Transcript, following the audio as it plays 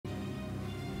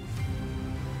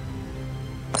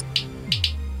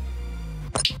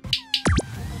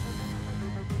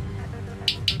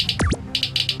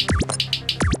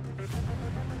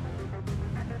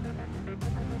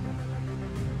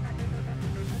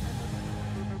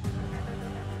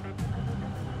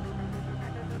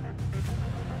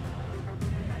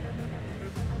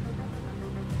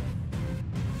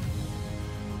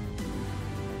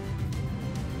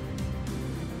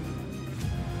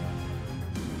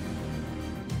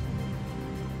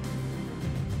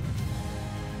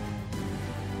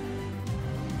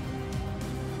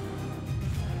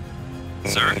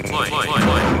Sir, deploy.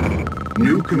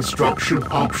 New construction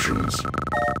options.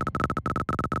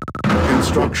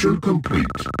 Construction complete.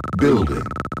 Building.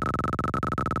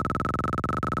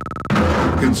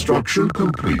 Construction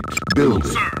complete. Building.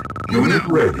 Sir, Unit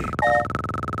ready.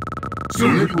 Sir,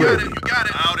 Unit you got ready. it. You got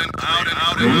it.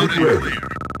 Out and Unit ready. clear.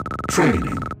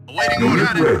 Training. Awaiting Unit order.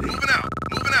 Got it. ready. Moving out.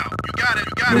 Moving out. You got it.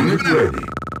 You got it. Unit Moving out. ready.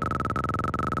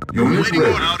 Unit Awaiting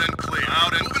ready. order. Out and clear.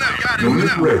 Out and moving out. Got it. Unit Moving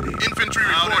out. ready. Infantry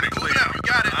reporting. Moving out. You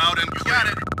got it. Out and you got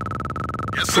it.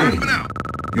 Yes, sir. Training. Moving out.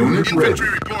 Unit Infantry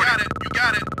ready. report. Got it. You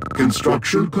got it.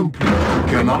 Construction complete.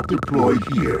 Cannot deploy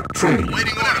here. Training.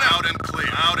 Waiting order. Out and clear.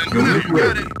 Out and Unit moving out. You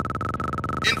got ready.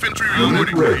 it. Infantry Unit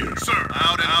reporting. ready. Clear. Sir.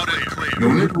 Out and clear.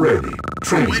 Unit ready.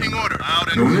 Training. Waiting order. Out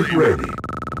and Unit clear. ready.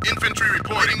 Infantry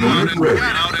reporting. Unit Out and ready.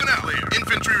 got it. Out and clear.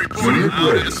 Infantry reporting. Unit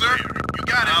Out ready. and sir. You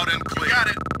got it. Out and clear. Got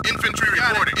it. Infantry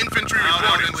reporting. Infantry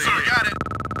reporting. Sir, got it.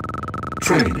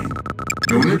 Training.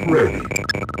 Unit ready.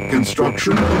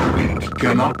 Construction complete.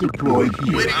 Cannot deploy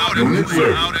here. Waiting order. Unit Clear.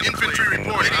 ready. Out and infantry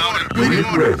reporting. Out and Unit waiting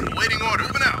order. ready. Waiting order.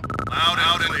 Moving out.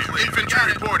 Out and clear.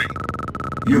 Infantry reporting.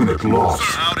 Unit lost.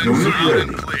 Sir, out and Unit out ready.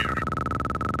 and clear.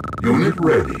 Unit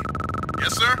ready.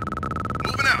 Yes, sir.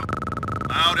 Moving out.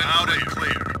 Out and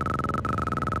clear.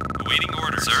 Awaiting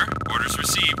orders. Sir, orders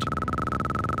received.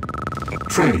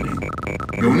 Training.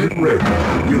 Unit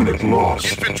ready. Unit lost.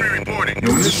 Infantry reporting.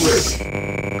 Unit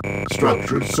ready.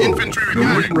 Structure sold. Infantry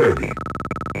Unit reporting. ready.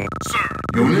 Sir.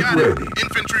 Unit got it. ready.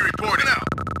 Infantry reporting. Out.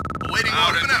 Awaiting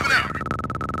order. Moving out.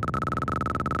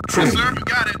 Yes, Training. sir. You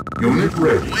got it. Unit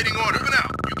ready. Waiting order. Moving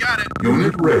out. You got it.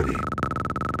 Unit ready.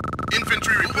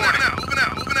 Infantry reporting. Out. Moving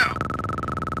out. Moving out.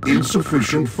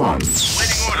 Insufficient funds.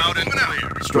 Waiting order. Out and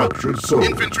clear. Structure sold.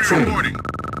 Infantry Training. reporting.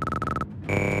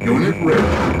 Unit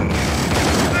ready.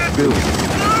 Building.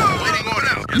 Waiting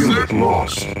order. Yes, Unit sir.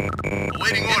 lost.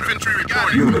 Awaiting order. Infantry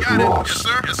reporting. Unit got lost. It. Yes,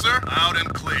 sir. Yes, sir. Out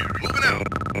and clear. Moving out.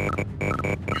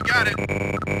 You got it.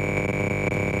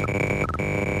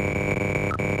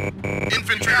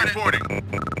 Infantry reporting.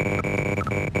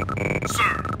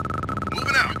 Sir.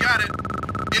 Moving out. You got it.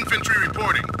 Infantry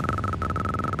reporting.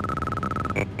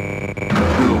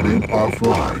 Building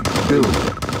offline. Building.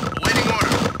 Awaiting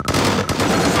order.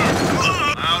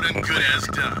 Sir. Out and good as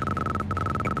done.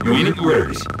 Unit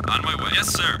ready. On my way. Yes,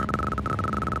 sir.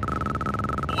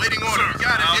 Awaiting order. You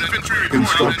got it. Infantry reporting.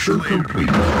 Construction Out and clear.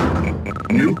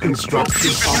 complete. New construction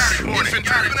Infantry reporting. options.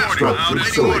 Infantry reporting. Structure Out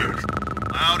waiting sold. order.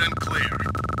 Out and clear.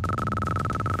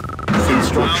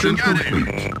 Construction Got it.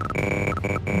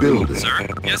 complete. Building. Sir?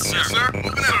 Yes, sir. Yes, sir.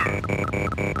 Moving out.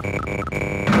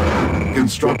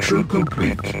 Construction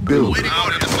complete. Building. Waiting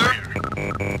order. Yes, sir.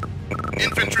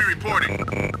 Infantry reporting.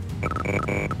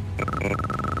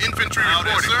 Infantry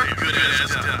reporting. Sir. Good as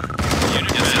done.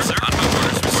 Unit, yes, sir. On my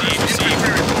orders received.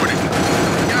 Infantry reporting.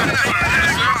 Got it.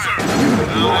 Yes, sir. Unit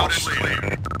Out and lost. clear.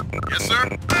 Yes, sir.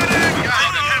 Got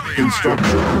it.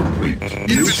 Construction complete.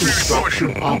 New construction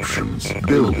options.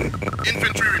 Building.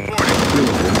 Infantry reporting.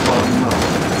 Building online.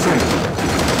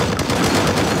 Training.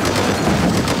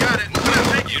 Got it. Moving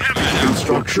out. Unit ready.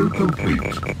 Construction complete.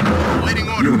 Waiting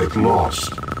order. Unit lost.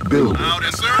 Building. Out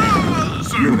and sir.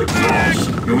 Sir. Unit lost.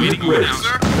 Unit Waiting order ready. now,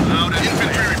 Sir. Out and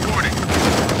infantry reporting.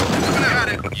 Moving out. Got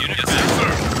it. Unit, Yes, yes,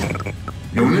 sir.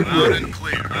 Unit Out ready. and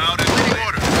clear. Out and waiting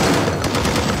order.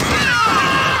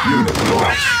 Unit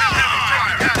lost.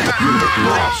 Unit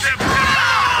lost.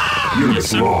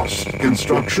 Unit lost.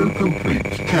 Construction complete.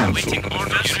 Cancel. Awaiting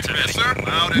orders. Unit Yes, ready. sir.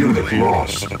 Out and Unit clear.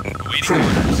 lost. Awaiting Training.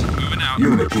 orders. Moving out.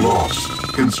 Unit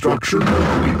lost. Construction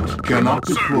complete. Cannot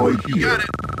Sir, deploy you here. got it.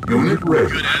 Unit ready.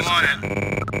 Good as done.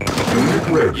 Unit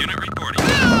ready. Unit reporting.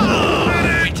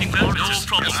 Awaiting orders. Yes,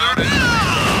 sir.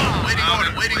 Waiting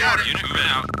order. Waiting order. Unit moving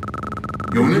out.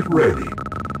 Unit ready.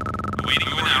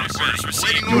 Awaiting orders. Orders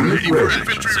received. Waiting order. Unit ready.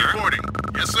 Infantry Sir. reporting.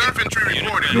 Yes, sir. Infantry Unit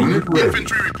reporting. ready. Unit ready.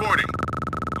 Infantry reporting.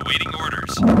 Awaiting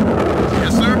orders.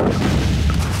 Yes, sir.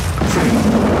 Training.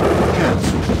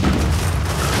 Cancel.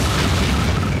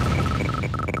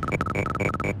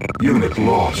 Unit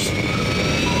lost.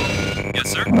 Yes,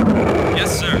 sir.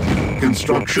 Yes, sir.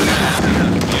 Construction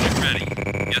Unit ready.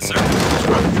 Yes, sir.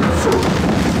 structure sold.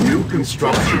 New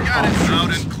construction Got it. Out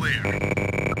options. and clear.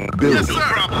 Yes, Building. sir.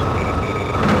 Problem.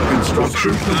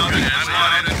 Construction Out complete. and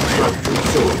clear. Structure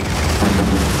sold.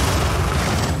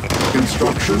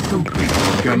 Construction complete.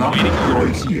 Cannot Waiting deploy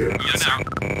orders. here. Moving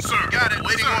out. Sir. Got it.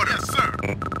 Waiting order. Yes, sir.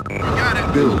 You got it.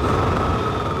 Building.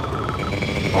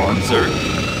 On Sir.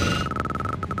 hold.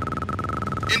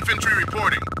 Infantry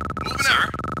reporting. Moving Sir.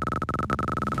 out.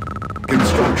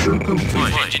 Construction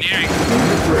complete. Engineering.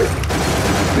 Unit ready.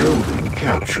 Building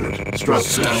captured.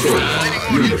 Structure sold. Waiting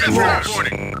order. Unit Yes, sir. lost.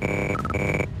 Reporting.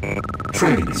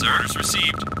 Training. Sir. Orders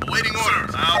received. Awaiting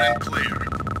orders. Loud and clear.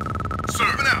 Sir.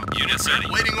 Moving out. Unit ready.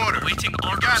 Waiting orders. Awaiting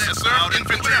orders. Got it, yes, sir. Loud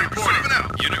infantry reporting. Moving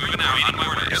out. Unit moving out. On my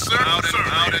way. Yes, sir.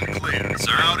 Loud and clear.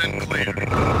 Sir. Loud and clear.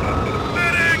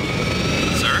 Medic!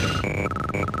 Sir.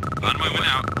 On my way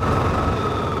out.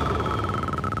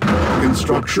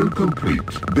 Construction complete.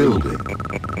 Building.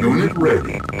 Unit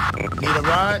ready. Need a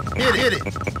ride? Hit it.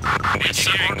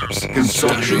 Awaiting orders.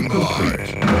 Construction complete.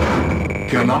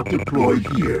 Cannot deploy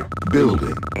here.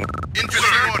 Building.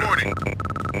 Infantry reporting.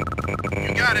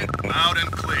 You got it. Loud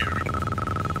and clear.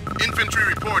 Infantry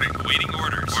reporting. Awaiting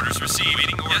orders. Orders received.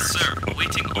 Awaiting orders. Yes, sir.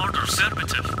 Awaiting orders.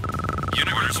 Affirmative.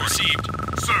 Unit orders received.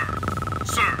 Sir.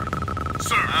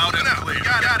 Loud and clear.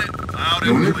 Got it. Loud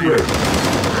and Unit clear. ready.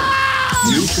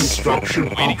 New construction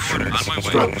Awaiting options. orders. On my way.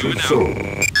 Structure Moving out.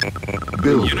 sold.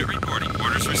 Building. Unit reporting.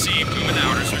 Orders received. Moving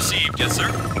out. Orders received. Yes, sir.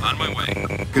 On my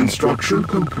way. Construction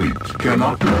complete.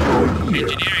 Cannot deploy here.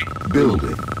 Engineering.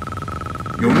 Building.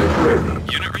 Unit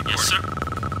ready. Unit reporting. Yes, sir.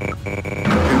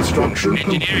 Construction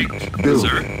Engineering. complete. Building.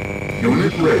 Sir.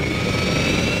 Unit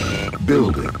ready.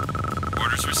 Building.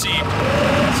 Orders received.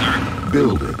 Sir.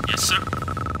 Building. Yes, sir.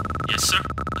 Yes, sir.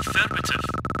 Affirmative.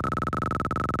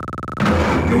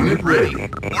 Unit ready.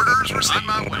 Orders received. On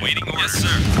my way. Awaiting orders. Yes,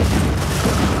 sir.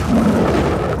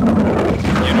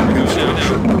 Unit moving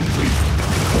Construction out. complete.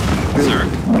 Sir.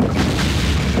 Building.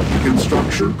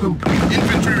 Construction complete.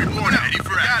 Infantry reporting. Ready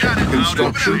for action. Got it.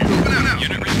 Construction Moving out.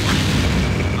 Unit reporting.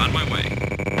 On my way.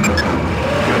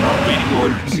 Cannot deploy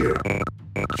here.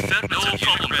 Affirmative.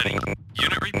 Unit ready.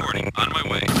 Unit reporting. On my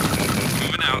way.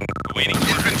 Moving out. Awaiting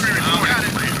orders. Infantry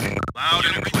reporting. Loud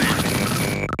and clear.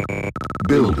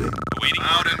 Building. Awaiting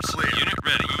Loud and orders. clear. Unit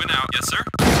ready. Moving out. Yes, sir.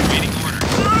 Awaiting orders.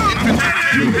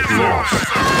 Unit lost.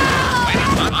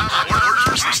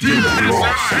 Orders received. Unit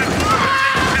lost.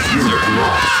 Unit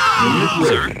lost. Unit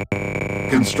ready.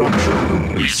 Construction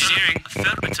complete. Engineering.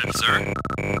 Affirmative, sir.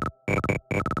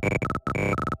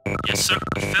 Yes, sir.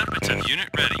 Affirmative. Unit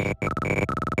ready.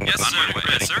 Yes, sir. On my way.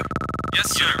 Yes, sir. Yes,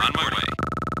 sir. On my way.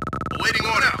 Awaiting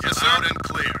orders. Yes, sir. Loud and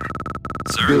clear.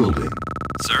 Sir. Building.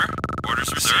 Sir.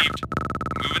 Orders received.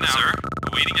 Moving out. Sir.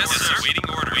 Awaiting. Yes, sir. Waiting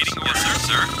orders. Waiting orders. Yes,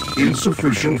 sir.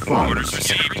 Insufficient Orders funds.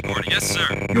 received. Report. Yes, sir.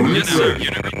 Unit Yes, sir. ready.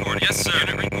 Unit report. Yes, sir.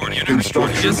 Unit report. Unit Construction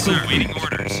report. Yes, sir. complete. Waiting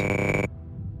orders.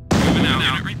 Moving out.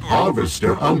 Unit report.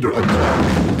 Harvester under attack.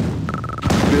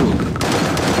 Building.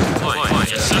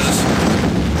 Yes, sir.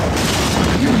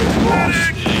 Unit lost.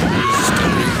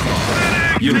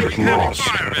 Unit lost.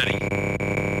 Unit ready.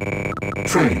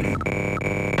 Training.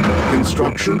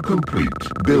 Construction complete.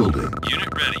 Building. Unit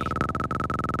ready.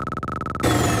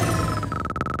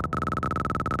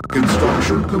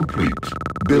 Construction complete.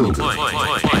 Building.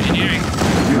 Engineering.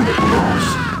 Unit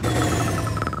lost.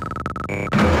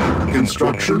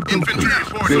 Construction Infantry complete.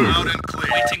 reporting. Loud Building. and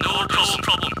clear. Waiting. No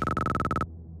problem.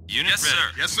 Unit Yes, ready. sir.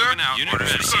 Yes, sir. Moving out. Unit Orders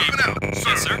ready. received. Moving out.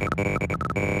 Yes, sir.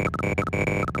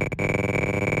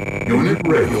 Unit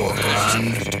ready.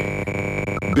 Unit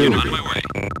on Building. my way.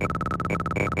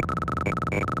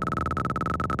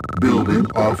 Building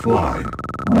offline.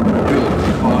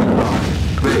 Building online.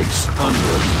 Base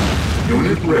under.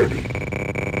 Unit ready.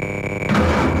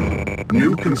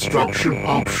 New construction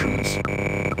options.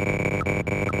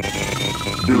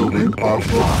 Building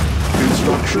offline.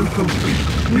 Construction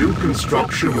complete. New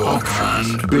construction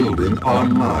options. Building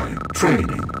online.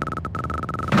 Training.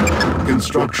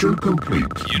 Construction complete.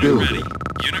 Unit Building. ready.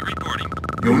 Unit reporting.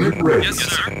 Unit ready. Yes,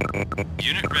 sir.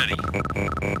 Unit ready.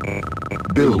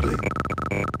 Building.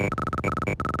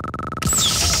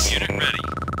 Unit ready.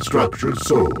 Structure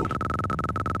sold.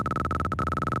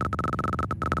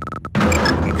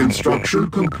 Construction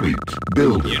complete.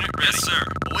 Building. Unit ready. Yes, sir.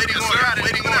 Awaiting order.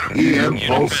 Awaiting order. EM Unit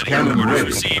pulse ready. cannon Orders ready.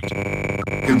 received.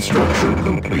 Construction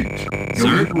complete. Sir.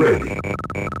 Unit ready.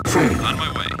 Training. On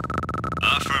my way.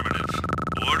 Affirmative.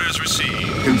 Orders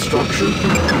received. Construction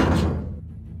complete.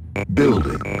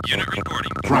 Building. Unit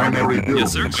reporting. Primary building.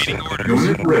 Yes, sir. Waiting set. orders.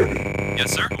 Unit ready.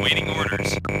 Yes, sir. Awaiting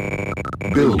orders.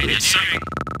 Building. Engineering.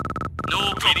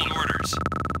 No problem. Awaiting orders.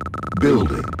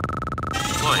 Building.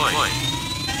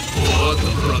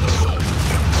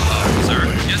 Sir.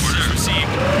 Yes, sir.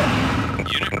 Received.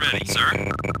 Unit ready, sir.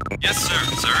 Yes, sir.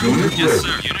 Sir. Unit Yes, ready.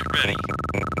 sir. Unit ready.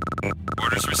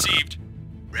 Orders received.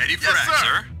 Ready for Yes, action.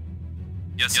 sir.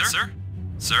 Yes, sir. Yes, sir.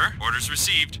 Sir. Orders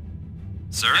received.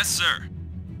 Sir. Yes, sir.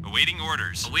 Awaiting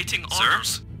orders. Awaiting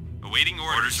orders. Awaiting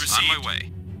orders received. On my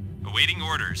way. Awaiting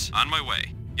orders. On my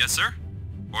way. Yes, sir.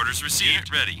 Orders received.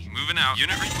 Unit ready. Moving out.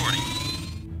 Unit reporting.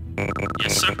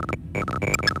 Yes, sir.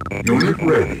 Unit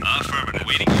ready. Affirmative.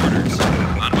 Awaiting orders.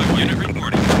 On my way. Unit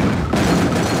reporting.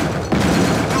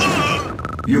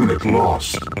 Unit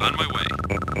lost. On my way.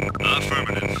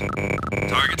 Affirmative.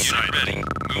 Target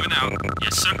Moving out.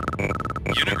 Yes, sir.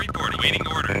 Unit reporting. Waiting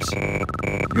orders.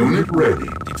 Unit ready.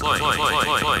 Deploy.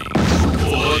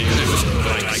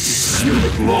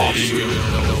 Unit lost.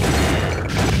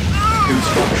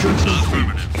 Construction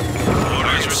complete.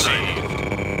 Orders received.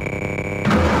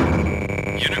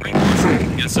 Unit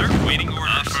reporting. Yes, sir. Waiting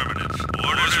orders. Affirmative.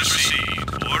 Orders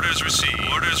received. Orders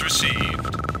received. Orders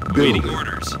received. Waiting Building.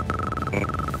 orders.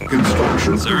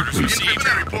 Construction Sir, orders complete. received.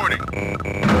 Infantry reporting.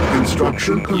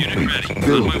 Construction Unit complete. ready. On my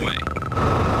Building. way.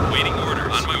 Waiting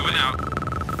orders. On my way out.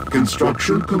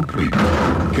 Construction complete.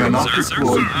 Cannot Sir, sir,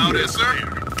 deploy sir. Out here. is sir.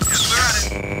 Yes,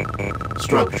 sir.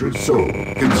 Structure sold.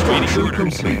 Construction Waiting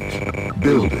orders. complete.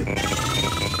 Building.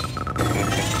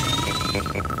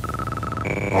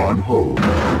 On hold.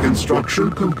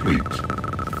 Construction complete.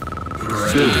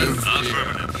 Building.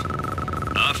 Affirmative.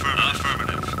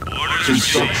 Affirmative. Orders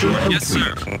Construction received. Yes,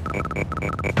 sir. complete.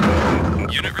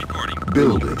 Unit reporting.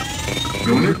 Building.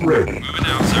 Unit ready. Moving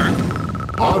out, sir.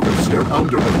 Harvester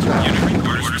under attack. Unit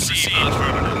reporting. Orders received.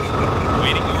 Affirmative.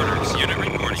 Waiting orders. Unit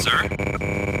reporting, sir.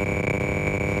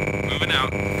 Moving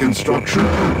out, Construction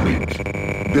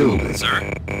complete. Building. sir.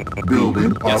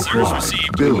 Building Yes, sir. offline.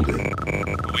 Received. Building.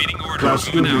 Waiting orders.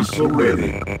 Cluster Moving out. missile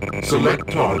ready. Select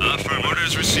target. Affirmative.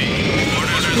 Orders received.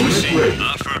 Orders Unit received. ready.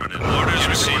 Affirmative. Orders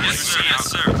received. Yes, sir. Yes,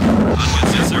 sir.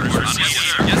 Yes, sir. Orders received. Yes,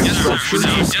 sir. Yes, sir. Structure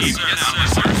Yes, sir. complete.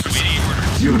 Yes, sir. Waiting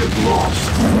orders. Unit lost.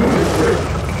 Unit ready.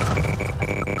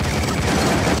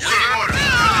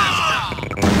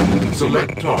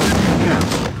 Select target.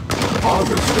 Cancel.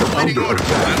 Harvester under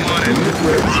attack. Unit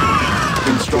ready.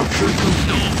 Construction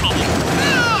complete.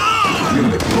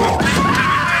 Unit lost.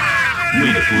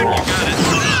 Unit lost.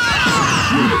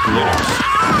 Unit lost. Unit lost.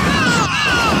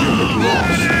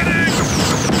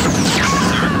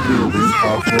 Building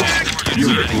offline.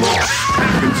 Unit lost.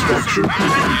 Construction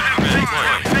complete.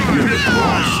 Unit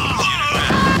lost.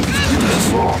 Unit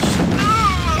lost.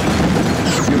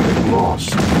 Unit lost.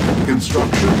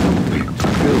 Construction complete.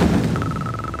 Building.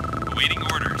 Awaiting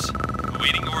orders.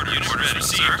 Awaiting orders. Unit ready,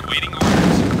 received. Awaiting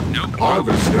orders. Nope.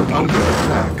 Harvester under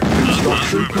attack.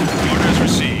 Construction complete. Orders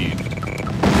received.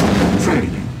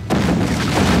 Training.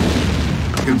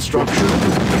 Construction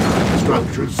complete.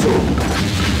 Structure sold.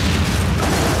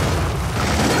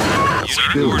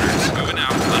 Unit Building. orders. Moving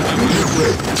out. On my way. Unit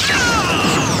ready.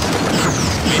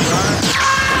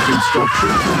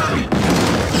 Construction complete.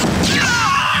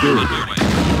 On Building. my way.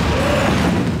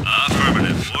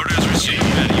 Affirmative. Orders received.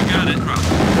 You got it.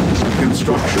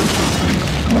 Construction complete.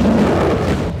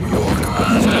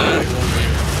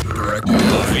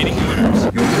 Waiting orders.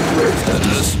 Unit ready.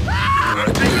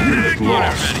 Unit Unit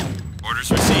lost. ready. Orders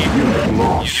received. Unit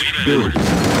lost. Unit ready. Building.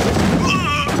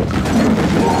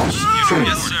 Unit lost. Yes,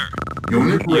 Training. sir.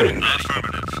 Unit ready.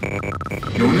 Affirmative.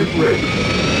 Unit ready.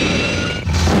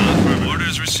 Affirmative.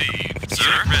 Orders received.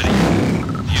 Sir.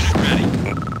 Unit ready.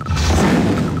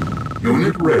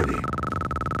 Unit ready. Unit ready.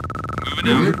 Moving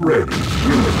Unit out. ready.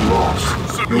 Unit lost.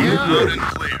 Unit Out ready. and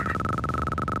clear.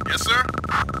 Yes, sir.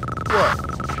 What?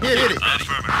 Hit it.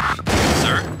 Affirmative.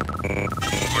 Sir.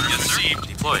 Orders received.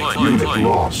 Deploy. Unit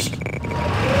lost.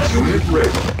 Unit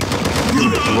ready.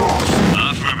 Unit lost.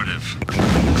 Affirmative.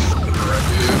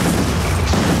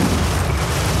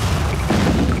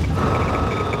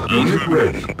 Unit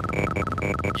ready.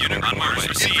 Unit on my way.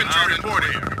 Received. Infantry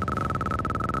reporting.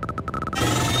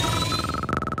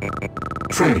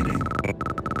 Training.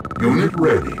 Unit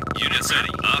ready. Unit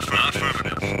ready.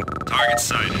 Affirmative. Target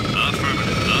sighted.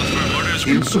 Affirmative. Affirmative. Orders.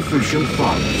 Insufficient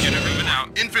funds. Unit moving out.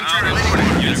 Infantry Out.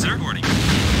 reporting. Unit reporting.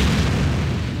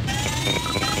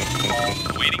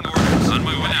 Awaiting orders. On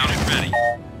my way out. Unit ready.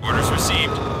 Orders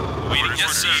received. Awaiting.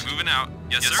 Yes, sir. Moving out.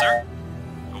 Yes, sir.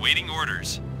 Awaiting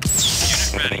orders.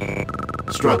 Unit ready.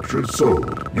 Structure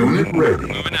sold. Unit ready.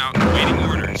 Moving out. Awaiting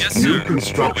orders. Yes, New sir.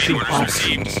 construction Awaiting orders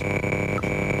options. received.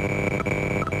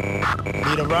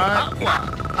 Need a ride?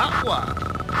 Aqua.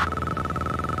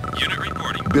 Unit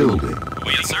reporting. Building.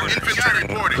 Awaiting orders. Infantry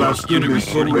reporting. Cluster Unit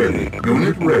missile reporting. ready.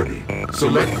 Unit ready.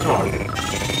 Select target.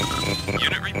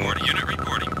 Unit reporting. Unit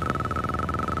reporting.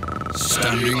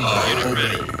 Standing by. Unit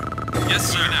ready. Yes,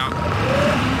 sir. Now.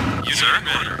 Unit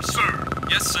ready. Sir.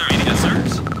 Yes, sir. Yes, sir.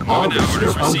 Moving out. Orders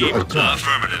Harvester under received. attack.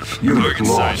 Affirmative. Unit Target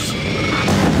lost. sighted.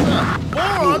 More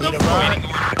on the Awaiting floor.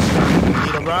 orders.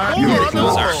 Need a ride? Unit More on the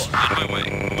lost. Sir, floor. on my way.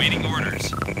 Awaiting orders.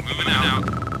 Moving out.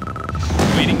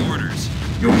 Awaiting orders.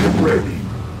 Unit ready.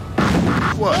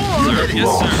 What? Sir, Unit yes,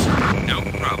 lost. sir. No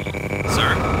problem. Sir,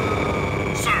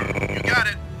 Sir. You got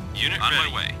it. unit on ready.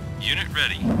 My way. Unit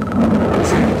ready.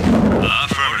 Training.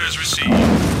 Orders received.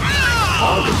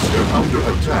 Harvester under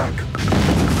attack.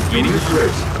 Unit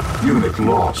ready. Unit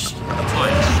lost.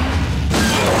 Deployed.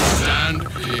 Stand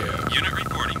here. Unit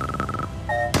reporting.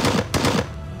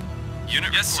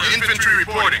 Unit Yes, sir. reporting. Infantry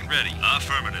reporting. Ready.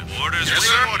 Affirmative. Orders Yes,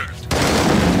 received. sir. Orders.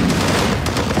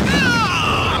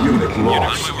 Unit Unit on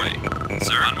lost. my way.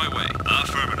 Sir, on my way.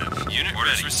 Affirmative. Unit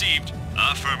orders ready. Received.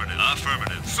 Affirmative.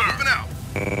 Affirmative. Sir. Moving out.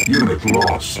 Unit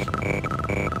lost.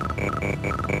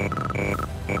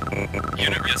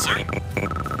 Unit yes, sir.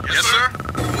 Yes, sir.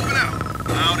 Moving out.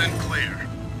 Loud and clear.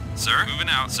 Sir, moving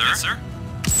out, sir. Yes, sir.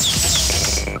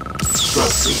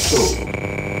 Structure sold.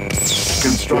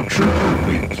 Construction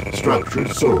complete. Structure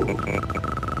sold.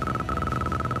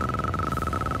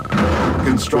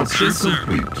 Construction Yes, sir.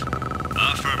 complete.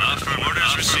 Affirmative.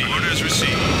 Orders received. Orders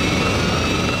received.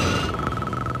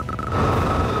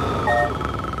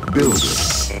 Building.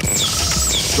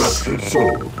 Structure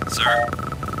sold. Sir.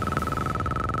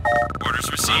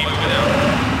 Orders received. Moving out.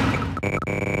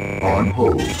 On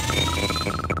hold.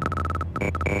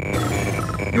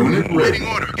 Unit Waiting ready.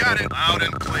 order. Got it. Loud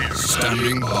and clear.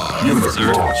 Standing by. Unit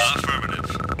Sir. lost. Affirmative.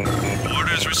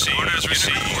 Orders received. Orders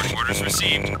received. Orders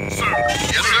received. Sir.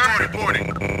 Yes, sir. Reporting.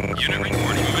 Unit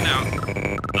reporting. Moving out.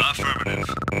 Affirmative.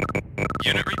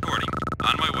 Unit reporting.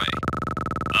 On my way.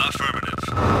 Affirmative.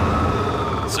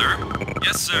 Sir?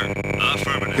 Yes, sir.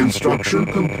 Affirmative. Construction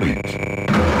complete.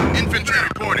 Infantry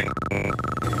reporting.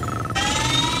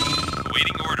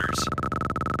 Awaiting orders.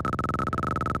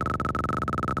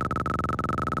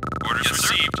 Orders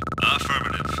received.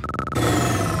 Affirmative.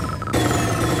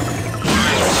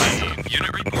 Orders received.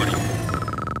 Unit reporting.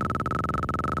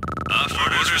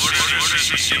 Orders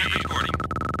received. Unit reporting.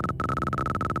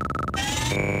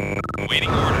 Awaiting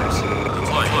orders.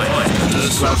 Deploy.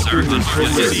 Structure is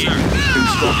ready.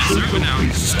 Construction Yes, sir. Now.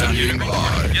 complete. Standing by.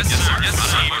 Yes, sir. Yes,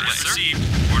 sir. Orders received.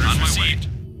 Orders received.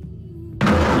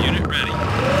 Unit ready.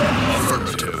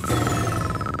 Affirmative.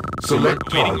 Select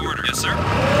Awaiting target. order. Yes, sir.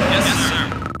 Yes, sir.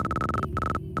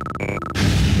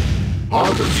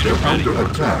 Harvester under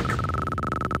attack.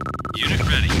 Unit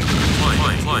ready.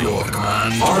 Your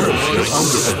command. Harvester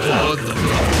under attack.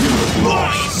 Unit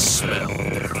lost. Smell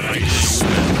their face.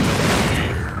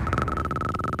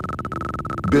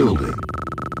 Building.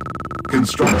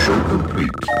 Construction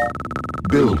complete.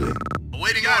 Building.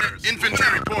 Awaiting orders. Infantry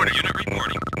reporting. Unit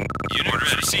reporting. Unit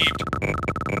orders received.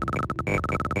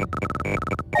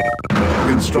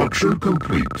 Construction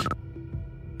complete.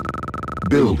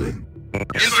 Building.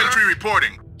 Infantry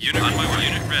reporting. Unit on my way.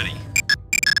 Unit ready.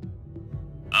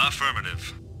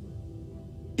 Affirmative.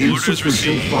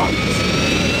 Insufficient funds.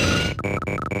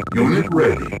 Unit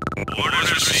ready.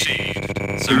 Orders received.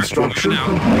 Sir, Construction moving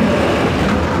out.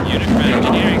 complete. Unit ready.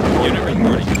 Engineering. Unit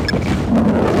reporting.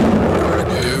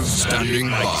 Affirmative. Standing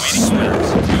by. Waiting orders.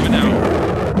 Moving out.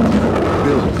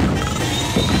 Building.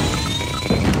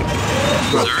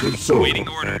 Sir, Structure sold. waiting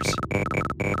orders.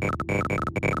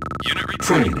 Unit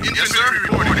reporting. Training. Yes, sir.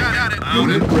 Reporting. Got it.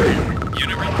 Unit ready.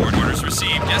 Unit report. Orders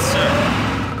received. Yes, sir.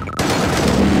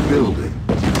 Building.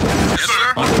 Yes,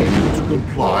 sir. Unable to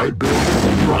comply.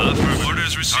 Building progress. Affirmative.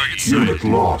 Orders received. Unit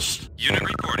lost. Unit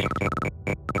reporting.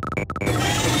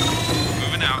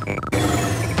 Moving out.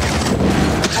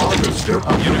 Harvester Unit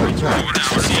under moving attack.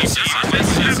 out. Received. Yes, sir. Yes,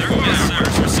 sir. Yes,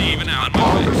 sir. Receiving out. On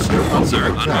my way. Harvester Sir,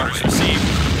 under on attack. orders received.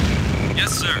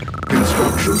 Yes, sir.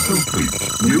 Construction complete.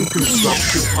 New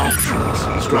construction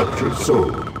options. Structure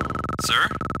sold. Sir?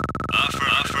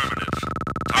 Affirmative.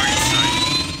 Target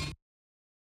sighted.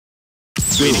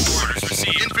 Waiting Building. orders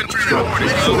received. Infantry Structure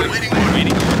reporting. sold. Waiting order.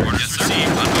 Waiting orders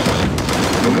received. On my way.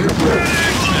 Unit ready.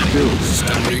 Building.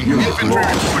 Standing Unit by. Infantry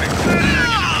lost. reporting.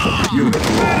 Unit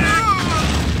lost.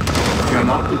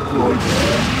 Cannot deploy.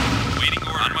 Waiting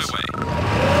order on my way.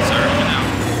 Sir, moving out.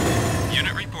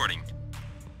 Unit reporting.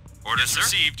 Orders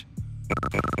received.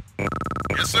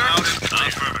 Yes, sir. Loud and clear.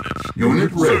 Affirmative.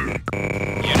 Unit ready.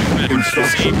 Unit ready.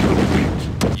 Construction Received.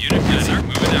 complete. Unit ready. Sir,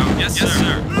 moving out. Yes,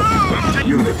 sir.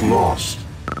 Unit lost.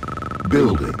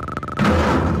 Building.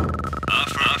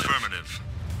 Affirmative.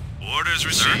 Orders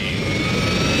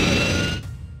received.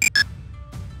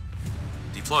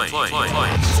 Deploy.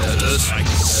 Status.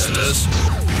 Status.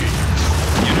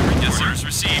 Unit ready. Yes, orders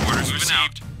received. Orders moving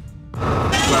out.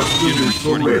 Cluster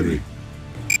missile ready.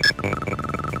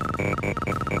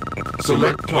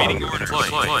 Select Waiting target. orders.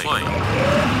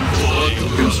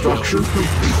 Construction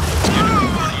complete. Unit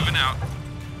report moving out.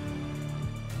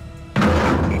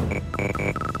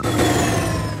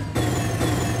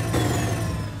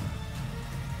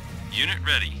 Unit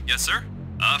ready. Yes, sir.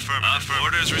 Affirmative.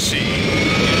 Orders received.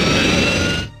 Unit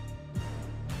ready.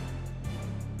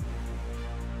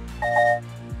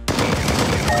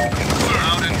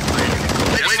 Loud and clear.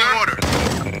 Waiting order.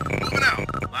 Moving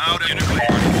out. Loud and Unit clear.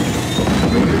 reporting.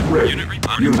 Unit ready. Unit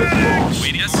reporting. Unit lost.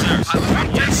 Waiting. Yes, sir.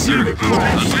 Yes, sir. Unit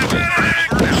lost.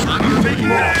 On my way. Unit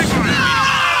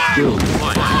lost. Building.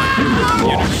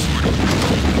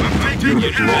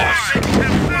 Unit lost.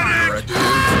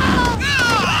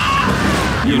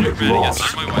 Unit Ready, yes,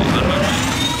 lost. on my way, on my way.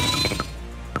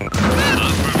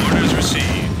 Orders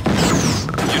received.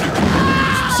 Unit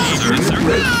orders received, sir, Unit sir.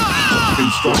 ready.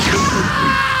 Construction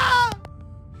complete.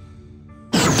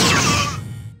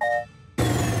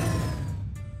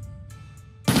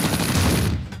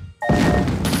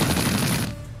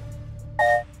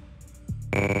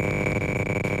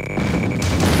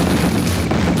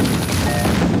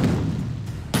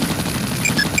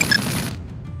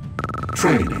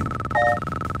 Training.